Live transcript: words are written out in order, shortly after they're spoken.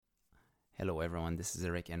Hello everyone, this is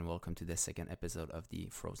Eric and welcome to the second episode of the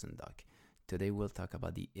Frozen Doc. Today we'll talk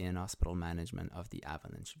about the in-hospital management of the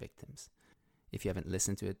avalanche victims. If you haven't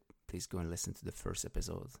listened to it, please go and listen to the first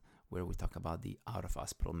episode where we talk about the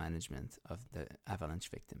out-of-hospital management of the avalanche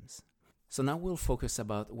victims. So now we'll focus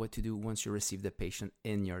about what to do once you receive the patient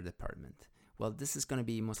in your department. Well, this is going to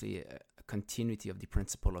be mostly a continuity of the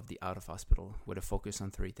principle of the out-of-hospital with a focus on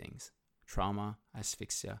three things: trauma,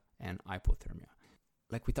 asphyxia, and hypothermia.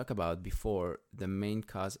 Like we talked about before, the main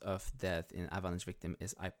cause of death in avalanche victim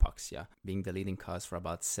is hypoxia, being the leading cause for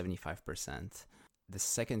about 75%. The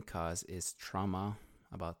second cause is trauma,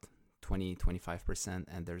 about 20-25%,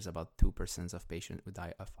 and there's about 2% of patients who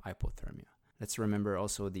die of hypothermia. Let's remember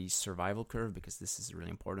also the survival curve, because this is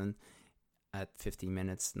really important. At 15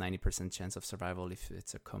 minutes, 90% chance of survival if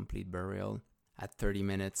it's a complete burial. At 30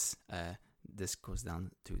 minutes, this goes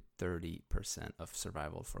down to 30% of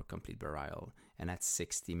survival for complete burial. And at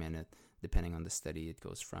 60 minutes, depending on the study, it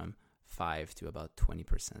goes from 5 to about 20%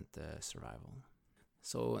 survival.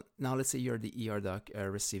 So now let's say you're the ER doc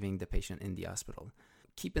receiving the patient in the hospital.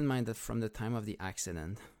 Keep in mind that from the time of the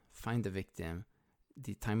accident, find the victim,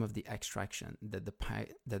 the time of the extraction,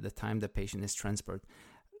 the time the patient is transported,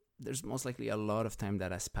 there's most likely a lot of time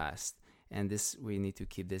that has passed. And this, we need to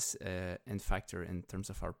keep this in factor in terms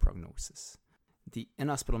of our prognosis. The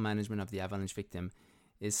in-hospital management of the avalanche victim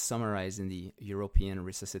is summarized in the European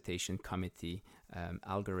Resuscitation Committee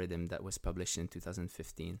algorithm that was published in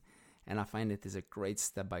 2015. And I find it is a great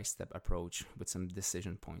step-by-step approach with some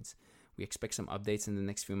decision points. We expect some updates in the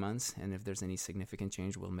next few months, and if there's any significant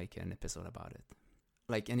change, we'll make an episode about it.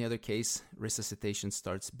 Like any other case, resuscitation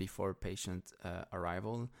starts before patient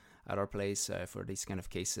arrival. At our place, for these kind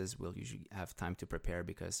of cases, we'll usually have time to prepare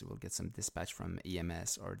because we'll get some dispatch from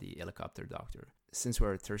EMS or the helicopter doctor. Since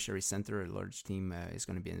we're a tertiary center, a large team is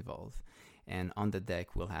going to be involved. And on the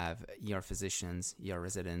deck, we'll have ER physicians, ER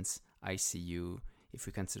residents, ICU. If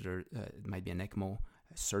we consider it might be an ECMO,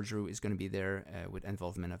 surgery is going to be there with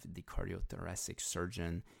involvement of the cardiothoracic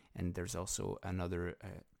surgeon. And there's also another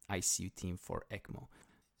ICU team for ECMO.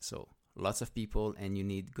 So lots of people, and you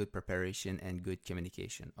need good preparation and good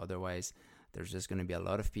communication. Otherwise, there's just going to be a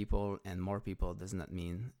lot of people, and more people does not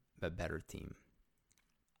mean a better team.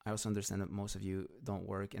 I also understand that most of you don't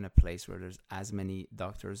work in a place where there's as many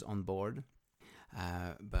doctors on board,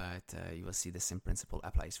 but you will see the same principle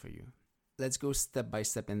applies for you. Let's go step by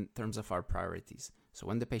step in terms of our priorities. So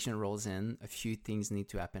when the patient rolls in, a few things need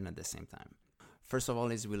to happen at the same time. First of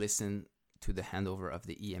all is we listen to the handover of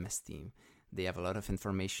the EMS team. They have a lot of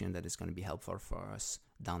information that is going to be helpful for us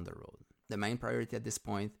down the road. The main priority at this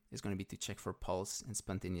point is going to be to check for pulse and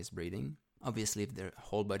spontaneous breathing. Obviously, if their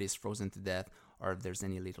whole body is frozen to death or if there's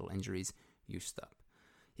any lethal injuries, you stop.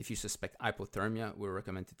 If you suspect hypothermia, we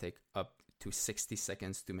recommend to take up to 60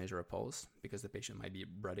 seconds to measure a pulse because the patient might be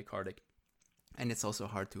bradycardic. And it's also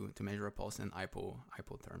hard to measure a pulse in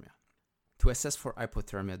hypothermia. To assess for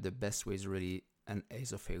hypothermia, the best way is really an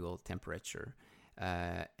esophageal temperature.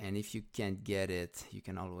 And if you can't get it, you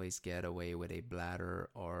can always get away with a bladder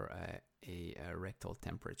or a rectal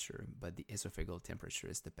temperature, but the esophageal temperature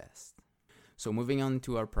is the best. So moving on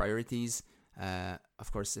to our priorities,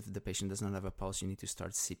 of course, if the patient does not have a pulse, you need to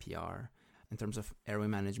start CPR. In terms of airway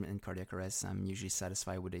management and cardiac arrest, I'm usually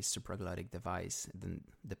satisfied with a supraglottic device. Then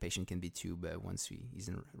the patient can be tubed once he's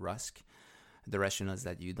in RUSC. The rationale is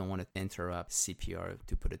that you don't want to interrupt CPR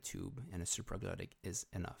to put a tube, and a supraglottic is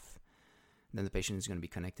enough. Then the patient is going to be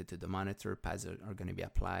connected to the monitor. Pads are going to be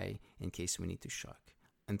applied in case we need to shock.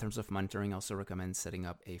 In terms of monitoring, I also recommend setting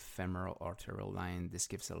up a femoral arterial line. This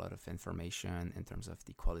gives a lot of information in terms of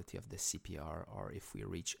the quality of the CPR or if we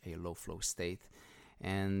reach a low flow state.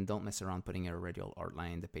 And don't mess around putting a radial art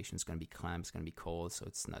line. The patient's going to be clamped, it's going to be cold, so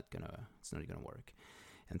it's not going to work.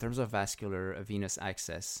 In terms of vascular venous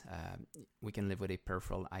access, we can live with a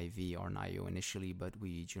peripheral IV or an IO initially, but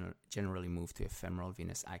we generally move to a femoral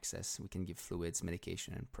venous access. We can give fluids,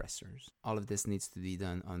 medication, and pressors. All of this needs to be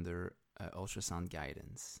done under ultrasound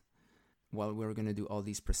guidance. While we're going to do all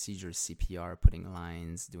these procedures, CPR, putting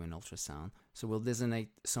lines, doing ultrasound, so we'll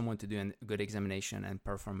designate someone to do a good examination and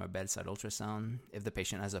perform a bedside ultrasound. If the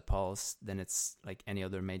patient has a pulse, then it's like any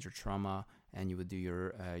other major trauma, and you would do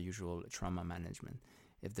your usual trauma management.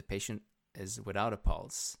 If the patient is without a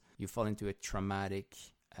pulse, you fall into a traumatic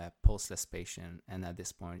pulseless patient, and at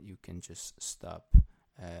this point, you can just stop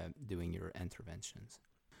doing your interventions.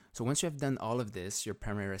 So once you have done all of this, your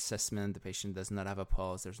primary assessment, the patient does not have a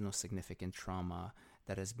pulse, there's no significant trauma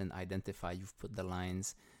that has been identified, you've put the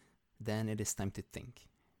lines, then it is time to think.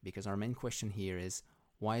 Because our main question here is,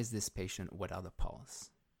 why is this patient without a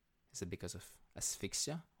pulse? Is it because of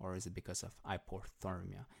asphyxia or is it because of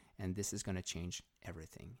hypothermia? And this is going to change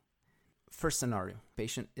everything. First scenario,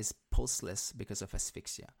 patient is pulseless because of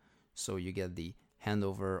asphyxia. So you get the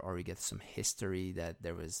handover or you get some history that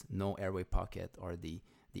there was no airway pocket or the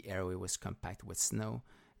airway was compact with snow,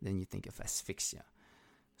 then you think of asphyxia.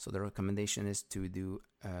 So the recommendation is to do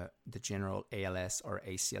the general ALS or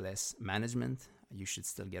ACLS management. You should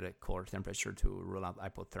still get a core temperature to rule out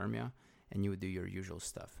hypothermia, and you would do your usual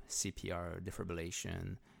stuff: CPR,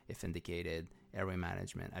 defibrillation if indicated, airway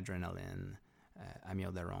management, adrenaline,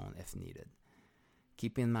 amiodarone if needed.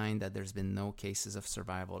 Keep in mind that there's been no cases of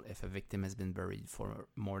survival if a victim has been buried for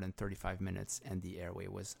more than 35 minutes and the airway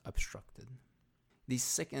was obstructed. The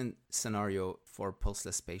second scenario for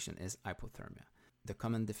pulseless patient is hypothermia. The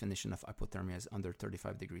common definition of hypothermia is under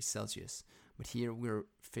 35 degrees Celsius, but here we're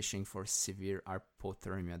fishing for severe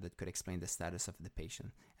hypothermia that could explain the status of the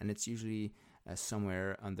patient, and it's usually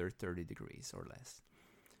somewhere under 30 degrees or less.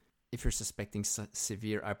 If you're suspecting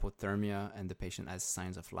severe hypothermia and the patient has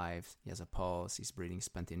signs of life, he has a pulse, he's breathing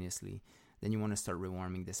spontaneously, then you want to start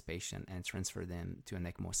rewarming this patient and transfer them to an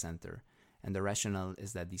ECMO center. And the rationale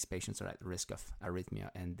is that these patients are at risk of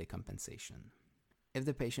arrhythmia and decompensation. If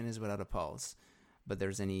the patient is without a pulse, but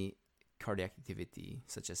there's any cardiac activity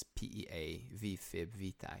such as PEA, VFib,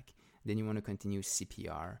 VTAC, then you want to continue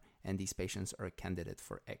CPR, and these patients are a candidate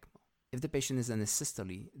for ECMO. If the patient is in a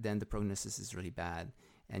systole, then the prognosis is really bad,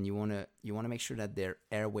 and you want to make sure that their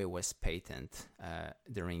airway was patent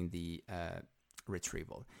during the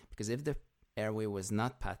retrieval. Because if the airway was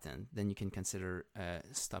not patent, then you can consider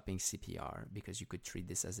stopping CPR, because you could treat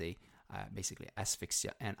this as a basically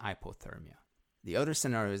asphyxia and hypothermia. The other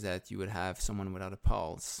scenario is that you would have someone without a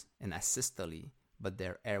pulse in asystole, but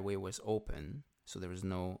their airway was open, so there was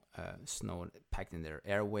no snow packed in their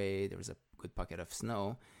airway, there was a good pocket of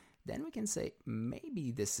snow. Then we can say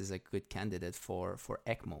maybe this is a good candidate for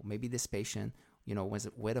ECMO. Maybe this patient, was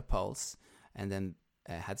with a pulse and then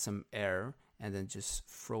had some air and then just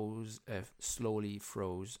slowly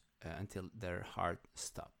froze until their heart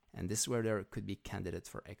stopped. And this is where there could be candidate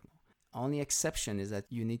for ECMO. Only exception is that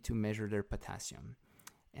you need to measure their potassium.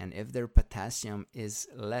 And if their potassium is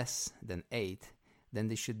less than 8, then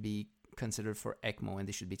they should be considered for ECMO and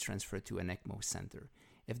they should be transferred to an ECMO center.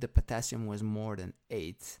 If the potassium was more than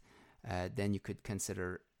 8, then you could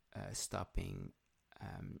consider stopping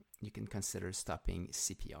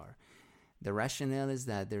CPR. The rationale is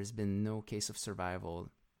that there's been no case of survival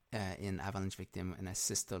in avalanche victim in a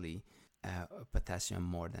systole potassium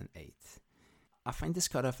more than 8. I find this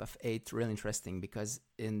cutoff of 8 really interesting because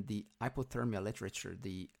in the hypothermia literature,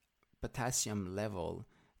 the potassium level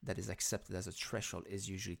that is accepted as a threshold is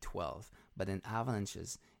usually 12, but in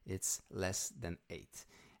avalanches, it's less than 8.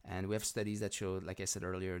 And we have studies that show, like I said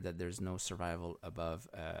earlier, that there's no survival above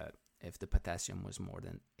if the potassium was more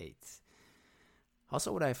than 8.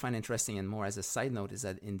 Also, what I find interesting and more as a side note is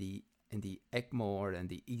that in the ECMO or in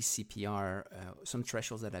the eCPR, some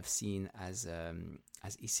thresholds that I've seen as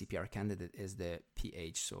eCPR candidate is the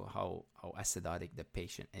pH, so how acidotic the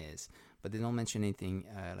patient is. But they don't mention anything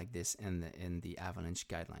like this in the avalanche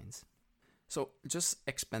guidelines. So just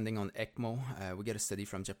expanding on ECMO, we get a study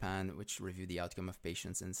from Japan which reviewed the outcome of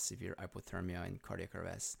patients in severe hypothermia and cardiac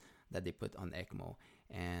arrest that they put on ECMO,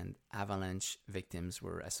 and avalanche victims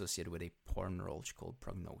were associated with a poor neurological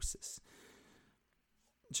prognosis.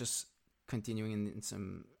 Just continuing in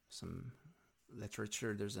some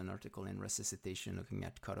literature, there's an article in Resuscitation looking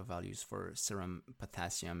at cutoff values for serum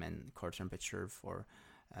potassium and core temperature for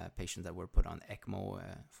patients that were put on ECMO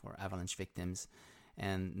for avalanche victims,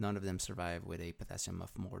 and none of them survived with a potassium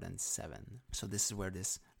of more than 7. So this is where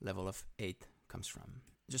this level of 8 comes from.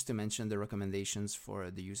 Just to mention the recommendations for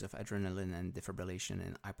the use of adrenaline and defibrillation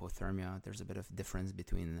in hypothermia, there's a bit of difference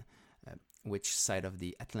between which side of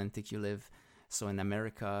the Atlantic you live. So in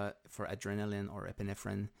America, for adrenaline or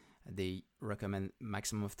epinephrine, they recommend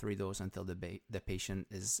maximum of 3 doses until the patient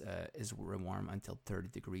is warm until 30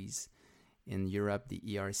 degrees. In Europe, the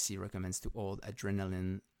ERC recommends to hold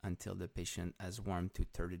adrenaline until the patient has warmed to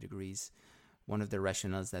 30 degrees. One of the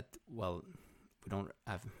rationales that, we don't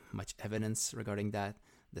have much evidence regarding that.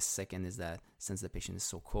 The second is that since the patient is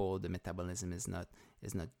so cold, the metabolism is not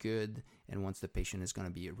good, and once the patient is going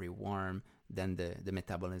to be rewarm, then the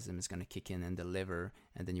metabolism is going to kick in the liver,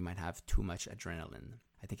 and then you might have too much adrenaline.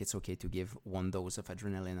 I think it's okay to give 1 dose of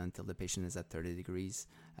adrenaline until the patient is at 30 degrees,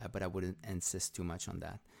 but I wouldn't insist too much on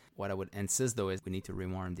that. What I would insist, though, is we need to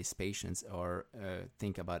rewarm these patients or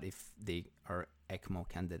think about if they are ECMO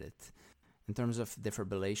candidate. In terms of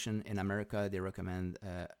defibrillation, in America, they recommend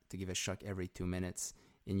to give a shock every 2 minutes.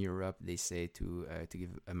 In Europe, they say to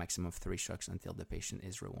give a maximum of 3 shocks until the patient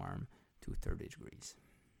is rewarm to 30 degrees.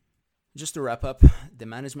 Just to wrap up, the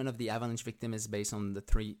management of the avalanche victim is based on the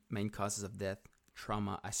three main causes of death: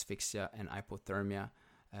 trauma, asphyxia, and hypothermia.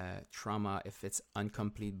 Trauma, if it's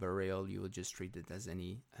incomplete burial, you will just treat it as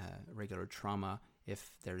any regular trauma.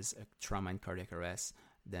 If there's a trauma and cardiac arrest,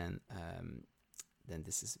 then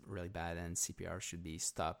this is really bad and CPR should be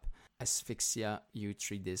stopped. Asphyxia, you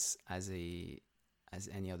treat this as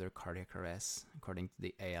any other cardiac arrest according to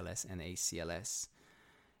the ALS and ACLS.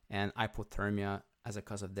 And hypothermia as a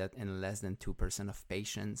cause of death in less than 2% of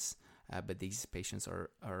patients, but these patients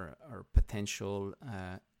are potential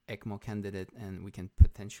ECMO candidate, and we can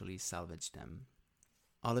potentially salvage them.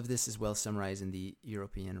 All of this is well summarized in the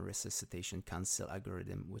European Resuscitation Council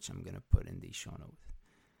algorithm, which I'm going to put in the show notes.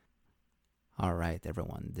 All right,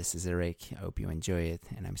 everyone, this is Eric. I hope you enjoy it,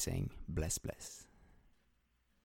 and I'm saying bless.